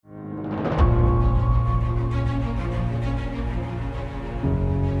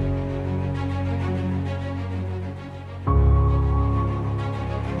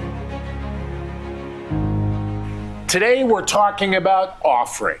Today we're talking about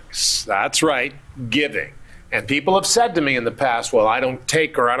offerings. That's right, giving. And people have said to me in the past, well, I don't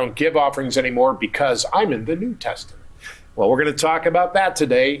take or I don't give offerings anymore because I'm in the New Testament. Well, we're going to talk about that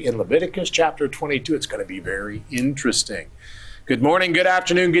today in Leviticus chapter 22. It's going to be very interesting. Good morning, good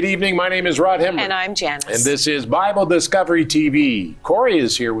afternoon, good evening. My name is Rod Hemmer. And I'm Janice. And this is Bible Discovery TV. Corey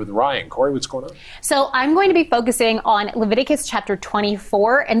is here with Ryan. Corey, what's going on? So I'm going to be focusing on Leviticus chapter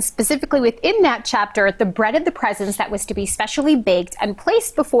 24, and specifically within that chapter, the bread of the presence that was to be specially baked and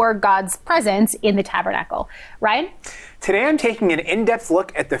placed before God's presence in the tabernacle. Ryan? Today I'm taking an in-depth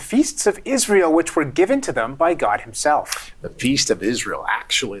look at the feasts of Israel, which were given to them by God himself. The Feast of Israel.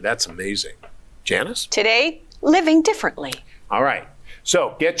 Actually, that's amazing. Janice? Today, living differently. All right.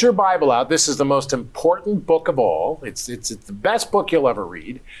 So get your Bible out. This is the most important book of all. It's the best book you'll ever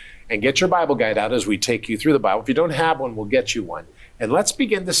read. And get your Bible guide out as we take you through the Bible. If you don't have one, we'll get you one. And let's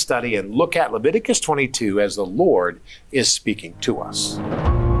begin to study and look at Leviticus 22 as the Lord is speaking to us.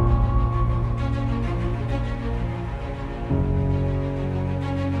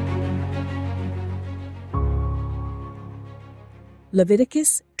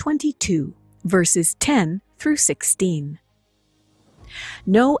 Leviticus 22, verses 10 through 16.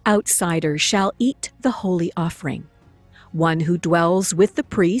 No outsider shall eat the holy offering. One who dwells with the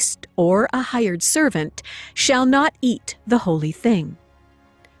priest or a hired servant shall not eat the holy thing.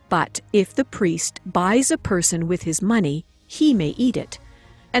 But if the priest buys a person with his money, he may eat it,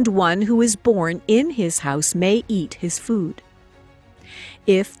 and one who is born in his house may eat his food.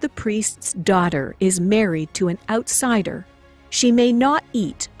 If the priest's daughter is married to an outsider, she may not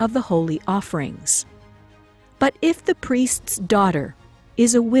eat of the holy offerings. But if the priest's daughter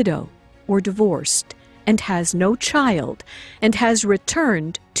is a widow or divorced and has no child and has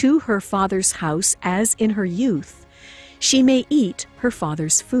returned to her father's house as in her youth, she may eat her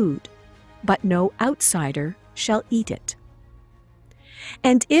father's food, but no outsider shall eat it.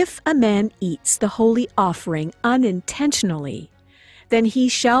 And if a man eats the holy offering unintentionally, then he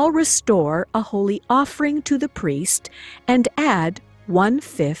shall restore a holy offering to the priest and add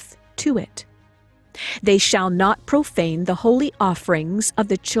 1/5 to it. They shall not profane the holy offerings of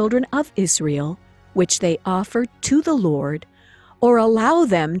the children of Israel, which they offer to the Lord, or allow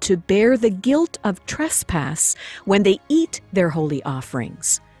them to bear the guilt of trespass when they eat their holy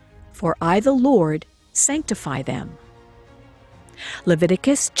offerings. For I, the Lord, sanctify them.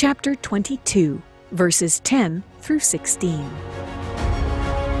 Leviticus chapter 22, verses 10 through 16.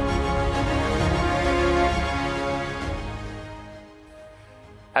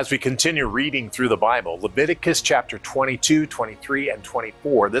 As we continue reading through the Bible, Leviticus chapter 22, 23, and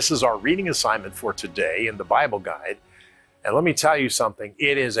 24, this is our reading assignment for today in the Bible guide. And let me tell you something,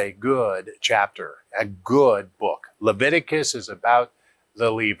 it is a good chapter, a good book. Leviticus is about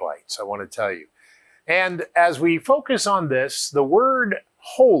the Levites, I want to tell you. And as we focus on this, the word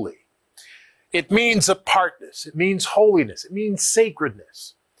holy, it means apartness, it means holiness, it means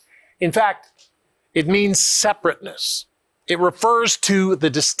sacredness. In fact, it means separateness. It refers to the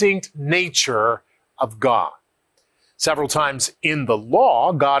distinct nature of God. Several times in the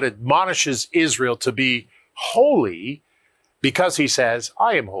law, God admonishes Israel to be holy because he says,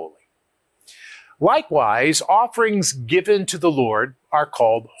 I am holy. Likewise, offerings given to the Lord are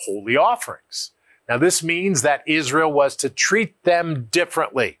called holy offerings. Now, this means that Israel was to treat them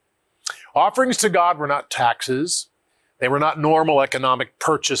differently. Offerings to God were not taxes. They were not normal economic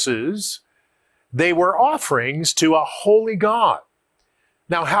purchases. They were offerings to a holy God.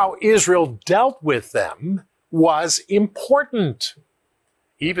 Now, how Israel dealt with them was important.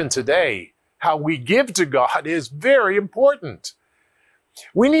 Even today, how we give to God is very important.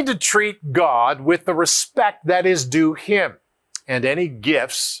 We need to treat God with the respect that is due him, and any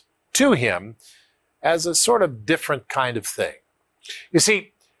gifts to him as a sort of different kind of thing. You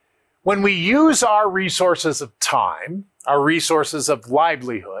see, when we use our resources of time, our resources of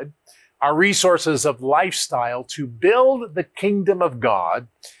livelihood, our resources of lifestyle to build the kingdom of God,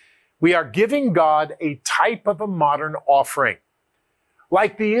 we are giving God a type of a modern offering.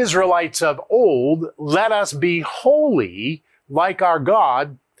 Like the Israelites of old, let us be holy like our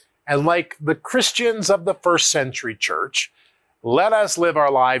God, and like the Christians of the first century church, let us live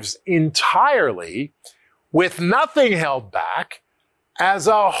our lives entirely with nothing held back as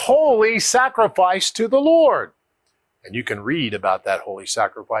a holy sacrifice to the Lord. And you can read about that holy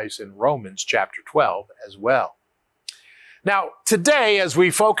sacrifice in Romans chapter 12 as well. Now, today, as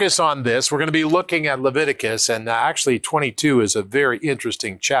we focus on this, we're going to be looking at Leviticus, and actually 22 is a very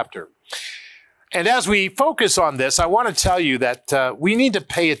interesting chapter. And as we focus on this, I want to tell you that we need to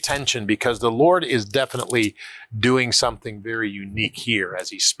pay attention because the Lord is definitely doing something very unique here as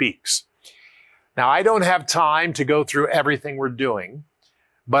he speaks. Now, I don't have time to go through everything we're doing,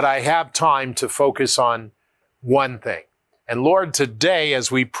 but I have time to focus on one thing. And Lord, today,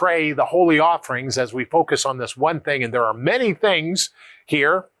 as we pray the holy offerings, as we focus on this one thing, and there are many things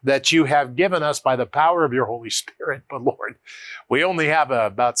here that you have given us by the power of your Holy Spirit, but Lord, we only have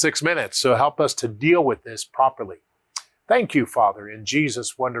about 6 minutes, so help us to deal with this properly. Thank you, Father, in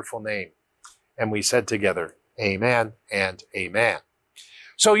Jesus' wonderful name. And we said together, amen and amen.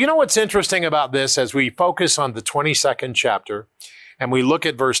 So you know what's interesting about this as we focus on the 22nd chapter and we look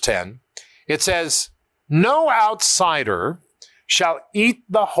at verse 10, it says, no outsider shall eat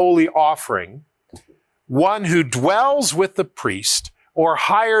the holy offering. One who dwells with the priest or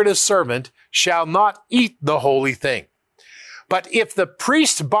hired a servant shall not eat the holy thing. But if the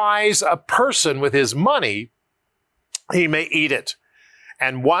priest buys a person with his money, he may eat it.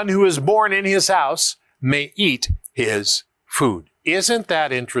 And one who is born in his house may eat his food. Isn't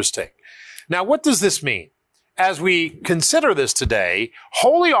that interesting? Now, what does this mean? As we consider this today,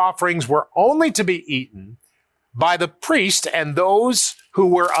 holy offerings were only to be eaten by the priest and those who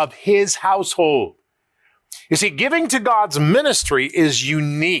were of his household. You see, giving to God's ministry is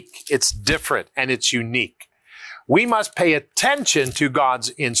unique. It's different and it's unique. We must pay attention to God's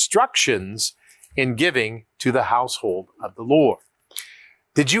instructions in giving to the household of the Lord.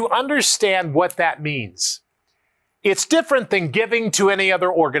 Did you understand what that means? It's different than giving to any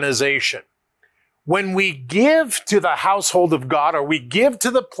other organization. When we give to the household of God, or we give to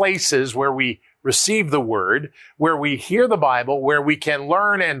the places where we receive the word, where we hear the Bible, where we can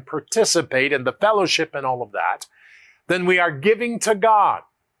learn and participate in the fellowship and all of that, then we are giving to God.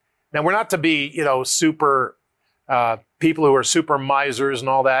 Now, we're not to be, super people who are super misers and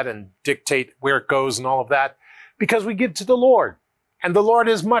all that and dictate where it goes and all of that, because we give to the Lord. And the Lord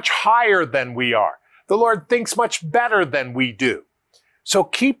is much higher than we are. The Lord thinks much better than we do. So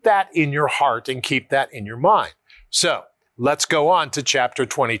keep that in your heart and keep that in your mind. So let's go on to chapter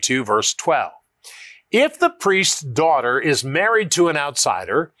 22, verse 12. If the priest's daughter is married to an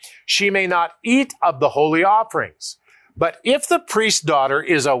outsider, she may not eat of the holy offerings. But if the priest's daughter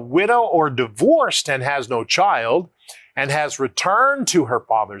is a widow or divorced and has no child, and has returned to her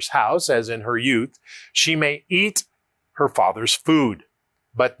father's house, as in her youth, she may eat her father's food,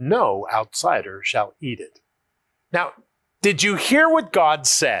 but no outsider shall eat it. Now, did you hear what God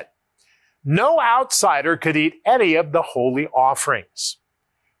said? No outsider could eat any of the holy offerings.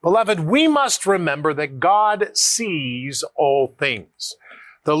 Beloved, we must remember that God sees all things.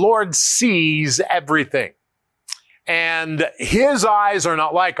 The Lord sees everything. And his eyes are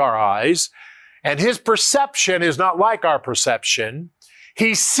not like our eyes, and his perception is not like our perception.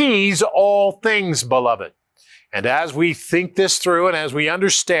 He sees all things, beloved. And as we think this through and as we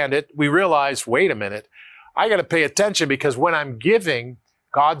understand it, we realize, wait a minute, I got to pay attention, because when I'm giving,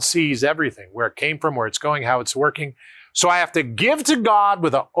 God sees everything, where it came from, where it's going, how it's working. So I have to give to God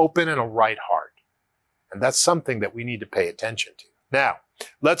with an open and a right heart. And that's something that we need to pay attention to. Now,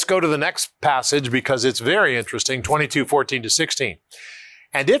 let's go to the next passage, because it's very interesting, 22:14-16.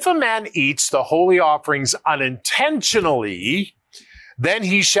 And if a man eats the holy offerings unintentionally, then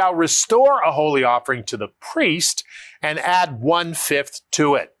he shall restore a holy offering to the priest and add 1/5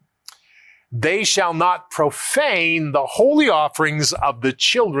 to it. They shall not profane the holy offerings of the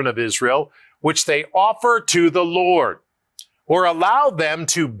children of Israel, which they offer to the Lord, or allow them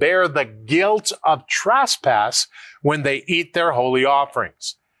to bear the guilt of trespass when they eat their holy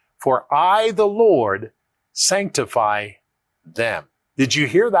offerings. For I, the Lord, sanctify them. Did you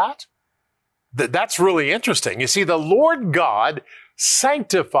hear that? That's really interesting. You see, the Lord God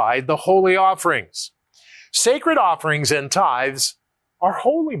sanctified the holy offerings. Sacred offerings and tithes are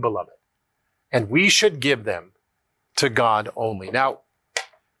holy, beloved, and we should give them to God only. Now,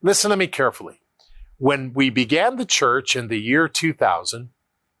 listen to me carefully. When we began the church in the year 2000,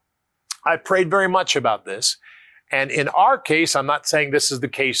 I prayed very much about this. And in our case, I'm not saying this is the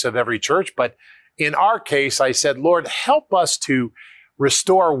case of every church, but in our case, I said, Lord, help us to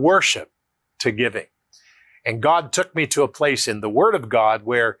restore worship to giving. And God took me to a place in the Word of God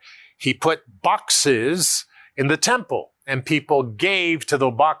where he put boxes in the temple, and people gave to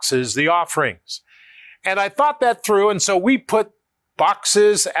the boxes the offerings. And I thought that through, and so we put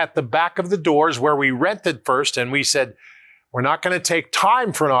boxes at the back of the doors where we rented first, and we said, we're not going to take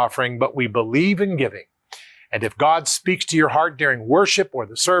time for an offering, but we believe in giving. And if God speaks to your heart during worship or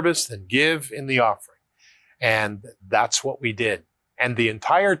the service, then give in the offering. And that's what we did. And the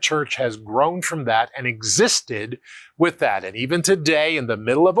entire church has grown from that and existed with that. And even today, in the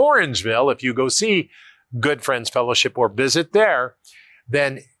middle of Orangeville, if you go see Good Friends Fellowship or visit there,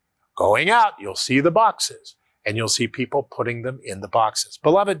 then going out, you'll see the boxes and you'll see people putting them in the boxes.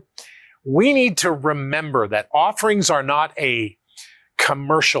 Beloved, we need to remember that offerings are not a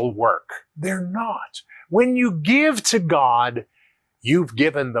commercial work. They're not. When you give to God, you've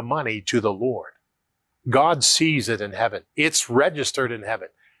given the money to the Lord. God sees it in heaven. It's registered in heaven.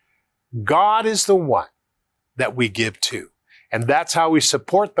 God is the one that we give to. And that's how we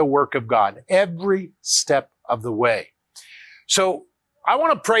support the work of God every step of the way. So I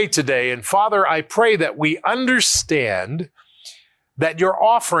want to pray today. And Father, I pray that we understand that your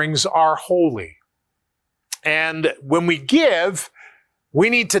offerings are holy. And when we give, we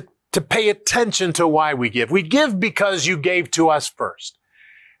need to pay attention to why we give. We give because you gave to us first.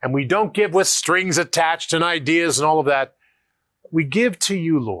 And we don't give with strings attached and ideas and all of that. We give to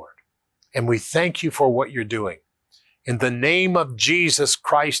you, Lord. And we thank you for what you're doing. In the name of Jesus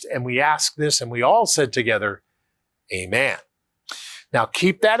Christ, and we ask this, and we all said together, amen. Now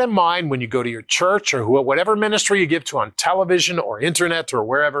keep that in mind when you go to your church or whatever ministry you give to on television or internet or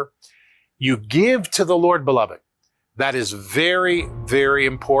wherever. You give to the Lord, beloved. That is very, very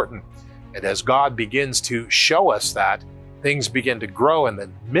important. And as God begins to show us that, things begin to grow, and the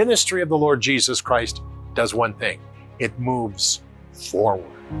ministry of the Lord Jesus Christ does one thing. It moves forward.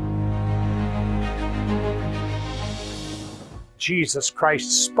 Jesus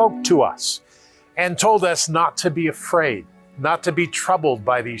Christ spoke to us and told us not to be afraid, not to be troubled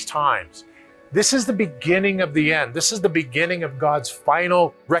by these times. This is the beginning of the end. This is the beginning of God's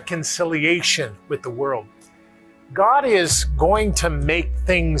final reconciliation with the world. God is going to make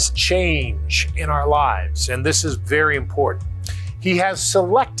things change in our lives, and this is very important. He has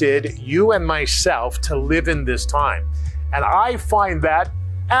selected you and myself to live in this time, and I find that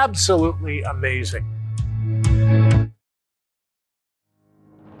absolutely amazing.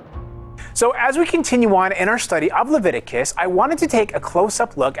 So as we continue on in our study of Leviticus, I wanted to take a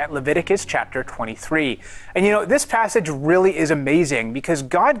close-up look at Leviticus chapter 23. And this passage really is amazing because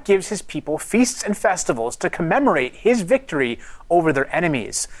God gives his people feasts and festivals to commemorate his victory over their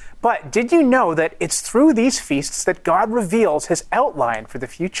enemies. But did you know that it's through these feasts that God reveals his outline for the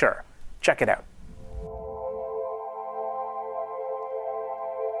future? Check it out.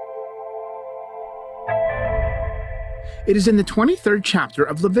 It is in the 23rd chapter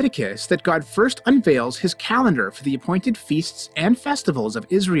of Leviticus that God first unveils his calendar for the appointed feasts and festivals of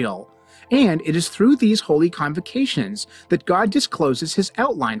Israel. And it is through these holy convocations that God discloses his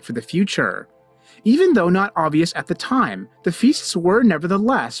outline for the future. Even though not obvious at the time, the feasts were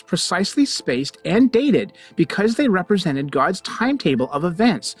nevertheless precisely spaced and dated because they represented God's timetable of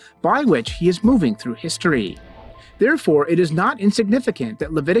events by which he is moving through history. Therefore, it is not insignificant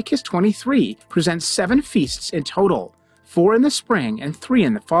that Leviticus 23 presents 7 feasts in total, 4 in the spring and 3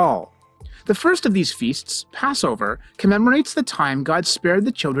 in the fall. The first of these feasts, Passover, commemorates the time God spared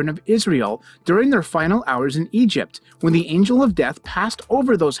the children of Israel during their final hours in Egypt, when the angel of death passed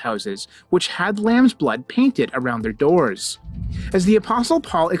over those houses which had lamb's blood painted around their doors. As the Apostle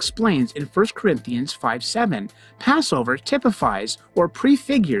Paul explains in 1 Corinthians 5:7, Passover typifies or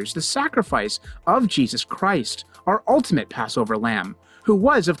prefigures the sacrifice of Jesus Christ, our ultimate Passover lamb, who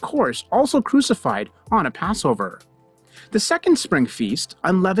was, of course, also crucified on a Passover. The second spring feast,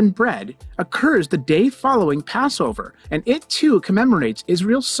 unleavened bread, occurs the day following Passover, and it too commemorates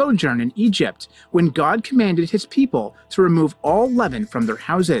Israel's sojourn in Egypt, when God commanded his people to remove all leaven from their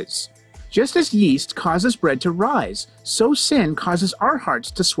houses. Just as yeast causes bread to rise, so sin causes our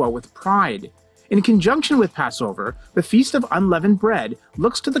hearts to swell with pride. In conjunction with Passover, the Feast of Unleavened Bread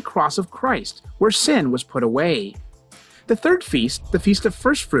looks to the cross of Christ, where sin was put away. The third feast, the Feast of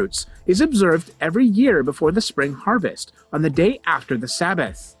First Fruits, is observed every year before the spring harvest, on the day after the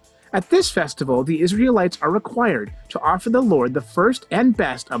Sabbath. At this festival, the Israelites are required to offer the Lord the first and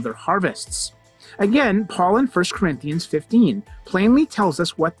best of their harvests. Again, Paul in 1 Corinthians 15 plainly tells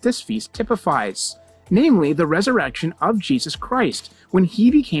us what this feast typifies, namely the resurrection of Jesus Christ, when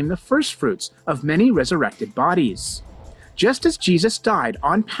he became the firstfruits of many resurrected bodies. Just as Jesus died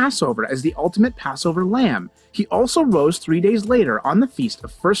on Passover as the ultimate Passover lamb, he also rose 3 days later on the Feast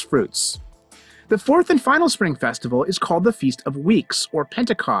of First Fruits. The fourth and final spring festival is called the Feast of Weeks, or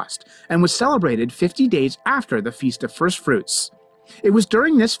Pentecost, and was celebrated 50 days after the Feast of First Fruits. It was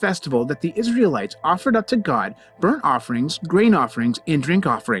during this festival that the Israelites offered up to God burnt offerings, grain offerings, and drink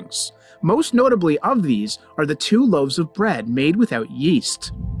offerings. Most notably of these are the 2 loaves of bread made without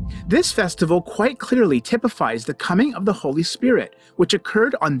yeast. This festival quite clearly typifies the coming of the Holy Spirit, which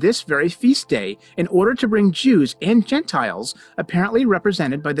occurred on this very feast day in order to bring Jews and Gentiles, apparently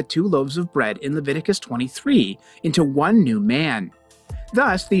represented by the 2 loaves of bread in Leviticus 23, into one new man.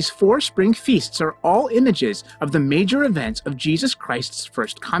 Thus, these 4 spring feasts are all images of the major events of Jesus Christ's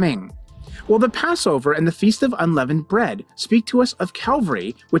first coming. Well, the Passover and the Feast of Unleavened Bread speak to us of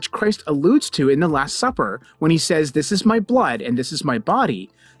Calvary, which Christ alludes to in the Last Supper when he says, "This is my blood and this is my body."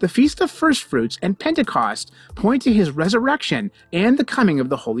 The Feast of First Fruits and Pentecost point to his resurrection and the coming of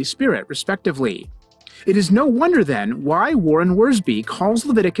the Holy Spirit, respectively. It is no wonder, then, why Warren Wiersbe calls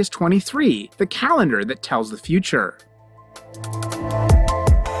Leviticus 23 the calendar that tells the future.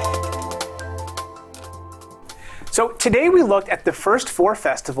 So today we looked at the first 4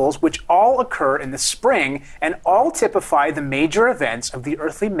 festivals, which all occur in the spring and all typify the major events of the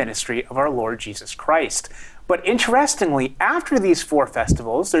earthly ministry of our Lord Jesus Christ. But interestingly, after these 4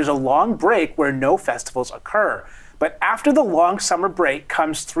 festivals, there's a long break where no festivals occur. But after the long summer break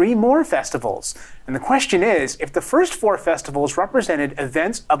comes 3 more festivals. And the question is, if the first 4 festivals represented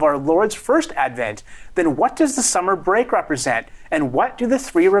events of our Lord's first advent, then what does the summer break represent? And what do the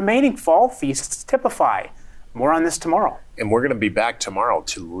 3 remaining fall feasts typify? More on this tomorrow. And we're going to be back tomorrow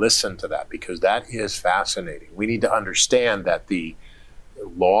to listen to that, because that is fascinating. We need to understand that the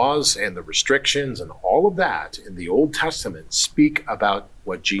laws and the restrictions and all of that in the Old Testament speak about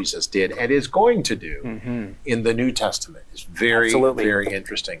what Jesus did and is going to do in the New Testament. It's very, very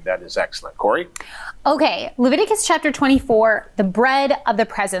interesting. That is excellent. Corey? Okay, Leviticus chapter 24, the bread of the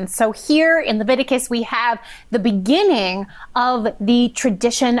presence. So here in Leviticus, we have the beginning of the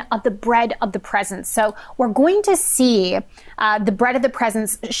tradition of the bread of the presence. So we're going to see the bread of the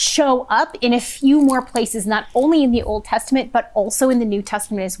presence show up in a few more places, not only in the Old Testament, but also in the New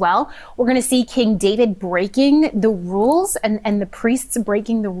Testament as well. We're going to see King David breaking the rules and the priests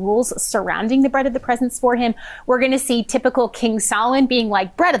breaking the rules surrounding the bread of the presence for him. We're going to see typical King Solomon being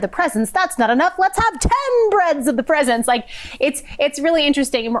like, bread of the presence, that's not enough. Let's have 10 breads of the presence. Like, it's really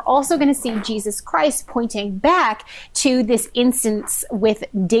interesting. And we're also going to see Jesus Christ pointing back to this instance with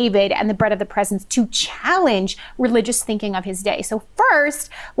David and the bread of the presence to challenge religious thinking of his day. So first,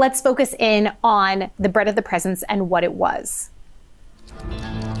 let's focus in on the bread of the presence and what it was.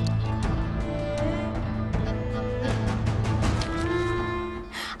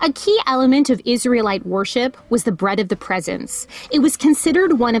 A key element of Israelite worship was the bread of the presence. It was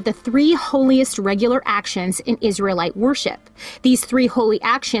considered one of the 3 holiest regular actions in Israelite worship. These 3 holy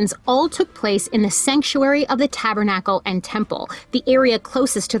actions all took place in the sanctuary of the tabernacle and temple, the area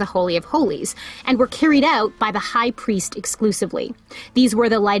closest to the Holy of Holies, and were carried out by the high priest exclusively. These were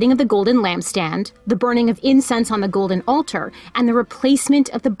the lighting of the golden lampstand, the burning of incense on the golden altar, and the replacement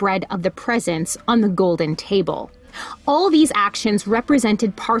of the bread of the presence on the golden table. All these actions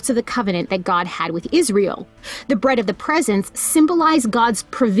represented parts of the covenant that God had with Israel. The bread of the presence symbolized God's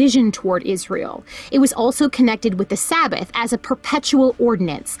provision toward Israel. It was also connected with the Sabbath as a perpetual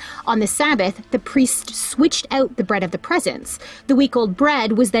ordinance. On the Sabbath, the priest switched out the bread of the presence. The week-old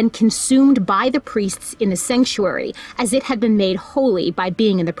bread was then consumed by the priests in the sanctuary, as it had been made holy by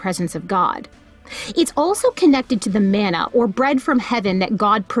being in the presence of God. It's also connected to the manna, or bread from heaven, that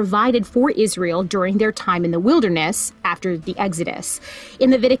God provided for Israel during their time in the wilderness after the Exodus.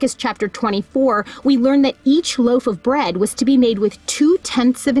 In Leviticus chapter 24, we learn that each loaf of bread was to be made with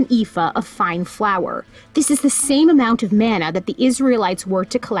 2/10 of an ephah of fine flour. This is the same amount of manna that the Israelites were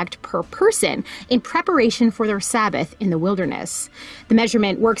to collect per person in preparation for their Sabbath in the wilderness. The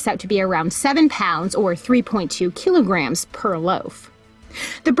measurement works out to be around 7 pounds or 3.2 kilograms per loaf.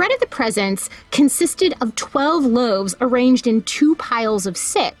 The bread of the presence consisted of 12 loaves arranged in 2 piles of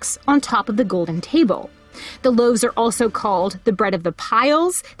 6 on top of the golden table. The loaves are also called the bread of the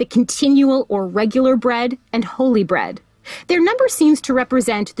piles, the continual or regular bread, and holy bread. Their number seems to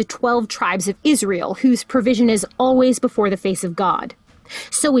represent the 12 tribes of Israel, whose provision is always before the face of God.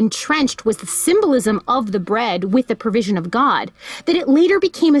 So entrenched was the symbolism of the bread with the provision of God, that it later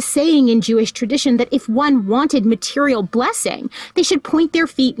became a saying in Jewish tradition that if one wanted material blessing, they should point their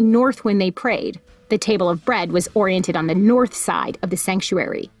feet north when they prayed. The table of bread was oriented on the north side of the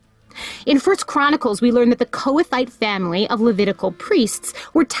sanctuary. In 1 Chronicles, we learn that the Kohathite family of Levitical priests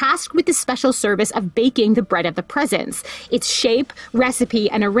were tasked with the special service of baking the bread of the presence. Its shape, recipe,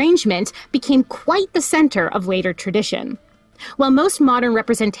 and arrangement became quite the center of later tradition. While most modern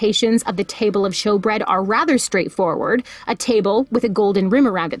representations of the table of showbread are rather straightforward, a table with a golden rim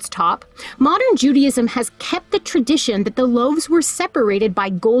around its top, modern Judaism has kept the tradition that the loaves were separated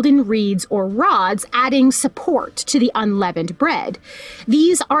by golden reeds or rods, adding support to the unleavened bread.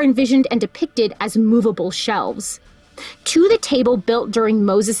 These are envisioned and depicted as movable shelves. To the table built during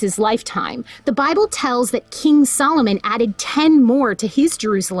Moses' lifetime, the Bible tells that King Solomon added 10 more to his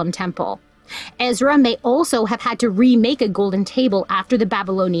Jerusalem temple. Ezra may also have had to remake a golden table after the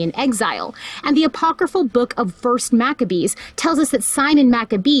Babylonian exile, and the apocryphal book of 1 Maccabees tells us that Simon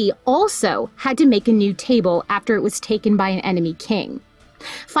Maccabee also had to make a new table after it was taken by an enemy king.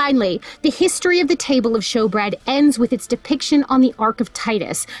 Finally, the history of the table of showbread ends with its depiction on the Ark of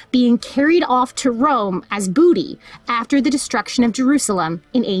Titus being carried off to Rome as booty after the destruction of Jerusalem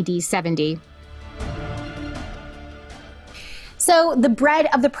in AD 70. So the bread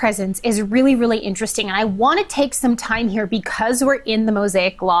of the presence is really, really interesting. And I want to take some time here, because we're in the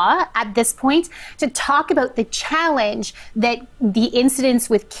Mosaic Law at this point, to talk about the challenge that the incidents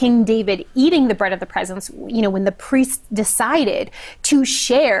with King David eating the bread of the presence, when the priest decided to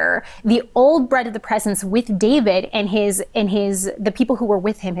share the old bread of the presence with David and the people who were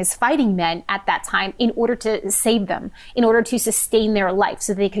with him, his fighting men at that time, in order to save them, in order to sustain their life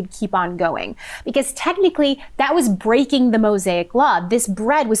so they could keep on going. Because technically that was breaking the Mosaic Law. This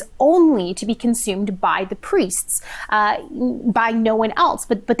bread was only to be consumed by the priests, by no one else,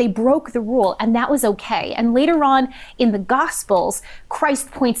 but they broke the rule, and that was okay. And later on in the Gospels,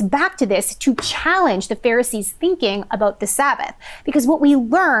 Christ points back to this to challenge the Pharisees' thinking about the Sabbath, because what we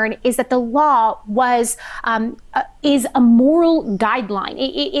learn is that the law is a moral guideline.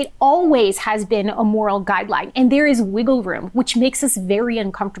 It always has been a moral guideline, and there is wiggle room, which makes us very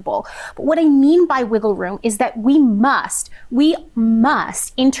uncomfortable. But what I mean by wiggle room is that we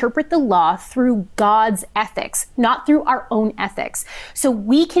must interpret the law through God's ethics, not through our own ethics. So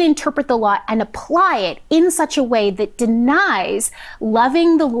we can interpret the law and apply it in such a way that denies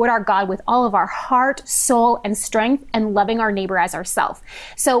loving the Lord our God with all of our heart, soul, and strength, and loving our neighbor as ourselves.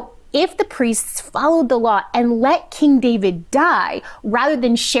 So if the priests followed the law and let King David die rather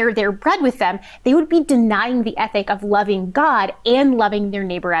than share their bread with them, they would be denying the ethic of loving God and loving their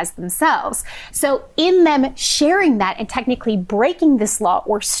neighbor as themselves. So in them sharing that and technically breaking this law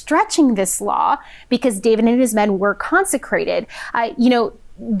or stretching this law, because David and his men were consecrated,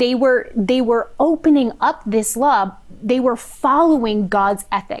 they were opening up this law. They were following God's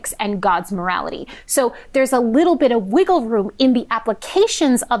ethics and God's morality. So there's a little bit of wiggle room in the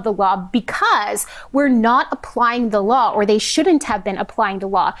applications of the law, because we're not applying the law, or they shouldn't have been applying the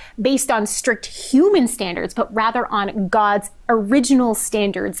law based on strict human standards, but rather on God's original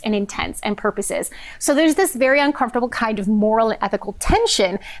standards and intents and purposes. So there's this very uncomfortable kind of moral and ethical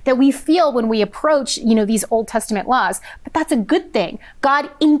tension that we feel when we approach, these Old Testament laws, but that's a good thing.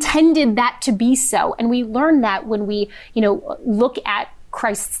 God intended that to be so. And we learn that when we, look at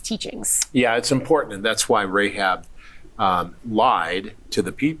Christ's teachings. Yeah, it's important. And that's why Rahab lied to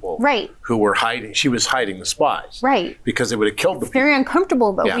the people, right, who were hiding. She was hiding the spies, right, because they would have killed the people. Very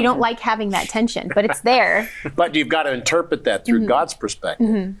uncomfortable, though. Yeah. We don't like having that tension, but it's there. But you've got to interpret that through God's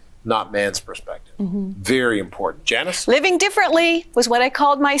perspective, not man's perspective. Very important. Janice? Living differently was what I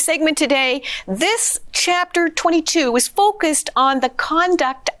called my segment today. This chapter 22 was focused on the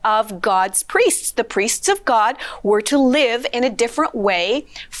conduct of God's priests. The priests of God were to live in a different way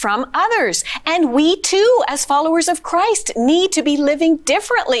from others. And we too, as followers of Christ, need to be living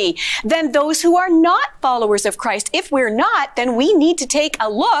differently than those who are not followers of Christ. If we're not, then we need to take a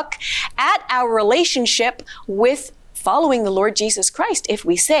look at our relationship with following the Lord Jesus Christ if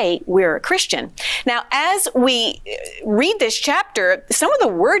we say we're a Christian. Now, as we read this chapter, some of the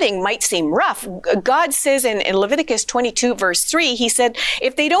wording might seem rough. God says in Leviticus 22, verse 3, he said,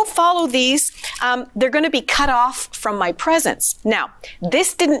 if they don't follow these, they're going to be cut off from my presence. Now,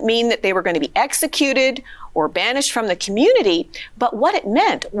 this didn't mean that they were going to be executed or banished from the community, but what it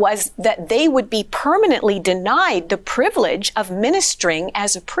meant was that they would be permanently denied the privilege of ministering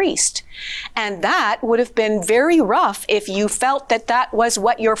as a priest. And that would have been very rough if you felt that that was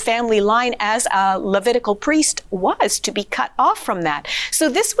what your family line as a Levitical priest was, to be cut off from that. So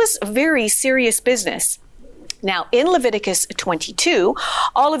this was very serious business. Now, in Leviticus 22,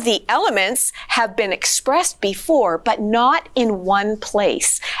 all of the elements have been expressed before, but not in one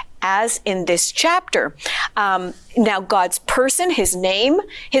place, as in this chapter. Now, God's person, his name,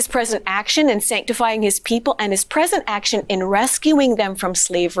 his present action in sanctifying his people, and his present action in rescuing them from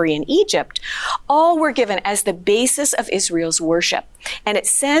slavery in Egypt, all were given as the basis of Israel's worship. And it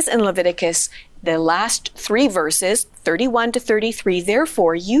says in Leviticus, the last three verses, 31 to 33,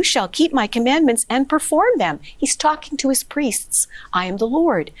 therefore you shall keep my commandments and perform them. He's talking to his priests. I am the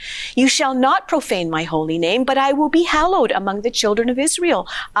Lord. You shall not profane my holy name, but I will be hallowed among the children of Israel.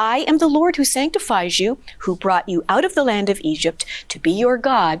 I am the Lord who sanctifies you, who brought you out of the land of Egypt to be your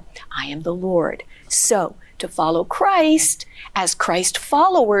God. I am the Lord. So, to follow Christ, as Christ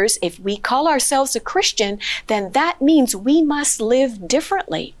followers, if we call ourselves a Christian, then that means we must live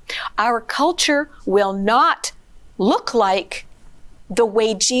differently. Our culture will not look like the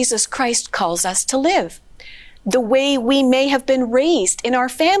way Jesus Christ calls us to live. The way we may have been raised in our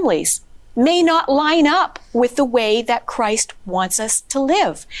families may not line up with the way that Christ wants us to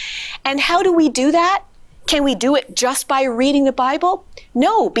live. And how do we do that? Can we do it just by reading the Bible?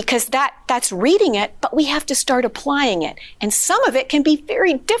 No, because that's reading it, but we have to start applying it. And some of it can be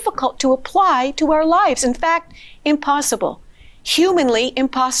very difficult to apply to our lives. In fact, impossible. Humanly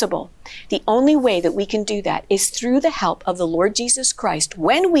impossible. The only way that we can do that is through the help of the Lord Jesus Christ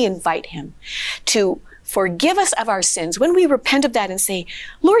when we invite him to forgive us of our sins, when we repent of that and say,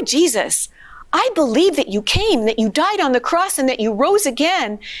 Lord Jesus, I believe that you came, that you died on the cross, and that you rose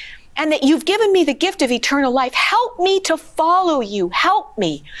again, and that you've given me the gift of eternal life. Help me to follow you. Help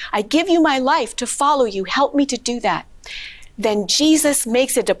me. I give you my life to follow you. Help me to do that. Then Jesus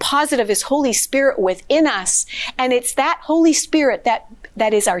makes a deposit of his Holy Spirit within us. And it's that Holy Spirit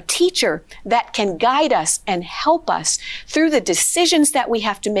that is our teacher that can guide us and help us through the decisions that we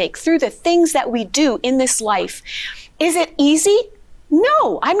have to make, through the things that we do in this life. Is it easy?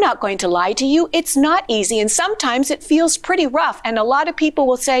 No, I'm not going to lie to you. It's not easy. And sometimes it feels pretty rough. And a lot of people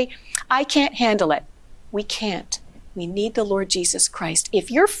will say, I can't handle it. We can't. We need the Lord Jesus Christ.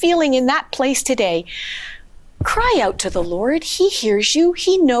 If you're feeling in that place today, cry out to the Lord. He hears you.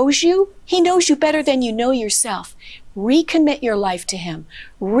 He knows you. He knows you better than you know yourself. Recommit your life to him.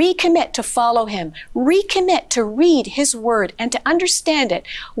 Recommit to follow him. Recommit to read his word and to understand it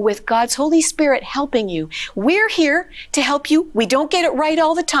with God's Holy Spirit helping you. We're here to help you. We don't get it right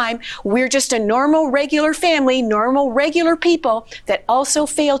all the time. We're just a normal, regular family, normal, regular people that also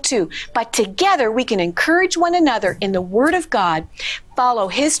fail too. But together we can encourage one another in the word of God, follow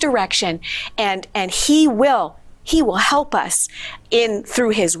his direction, and he will help us through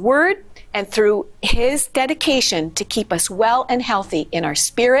his word and through his dedication to keep us well and healthy in our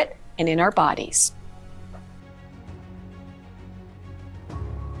spirit and in our bodies.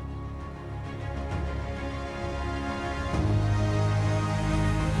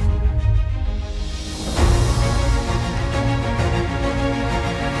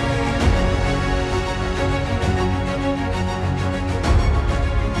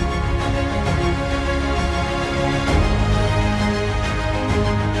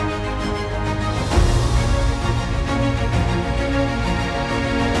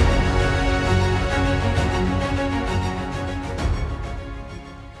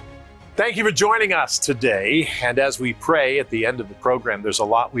 Thank you for joining us today. And as we pray at the end of the program, there's a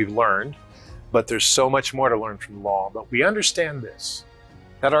lot we've learned, but there's so much more to learn from the law. But we understand this,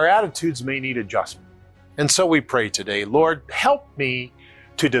 that our attitudes may need adjustment. And so we pray today, Lord, help me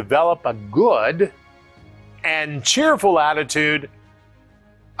to develop a good and cheerful attitude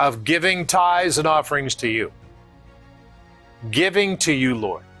of giving tithes and offerings to you. Giving to you,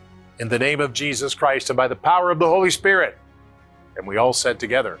 Lord, in the name of Jesus Christ and by the power of the Holy Spirit. And we all said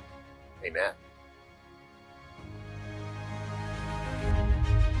together, amen.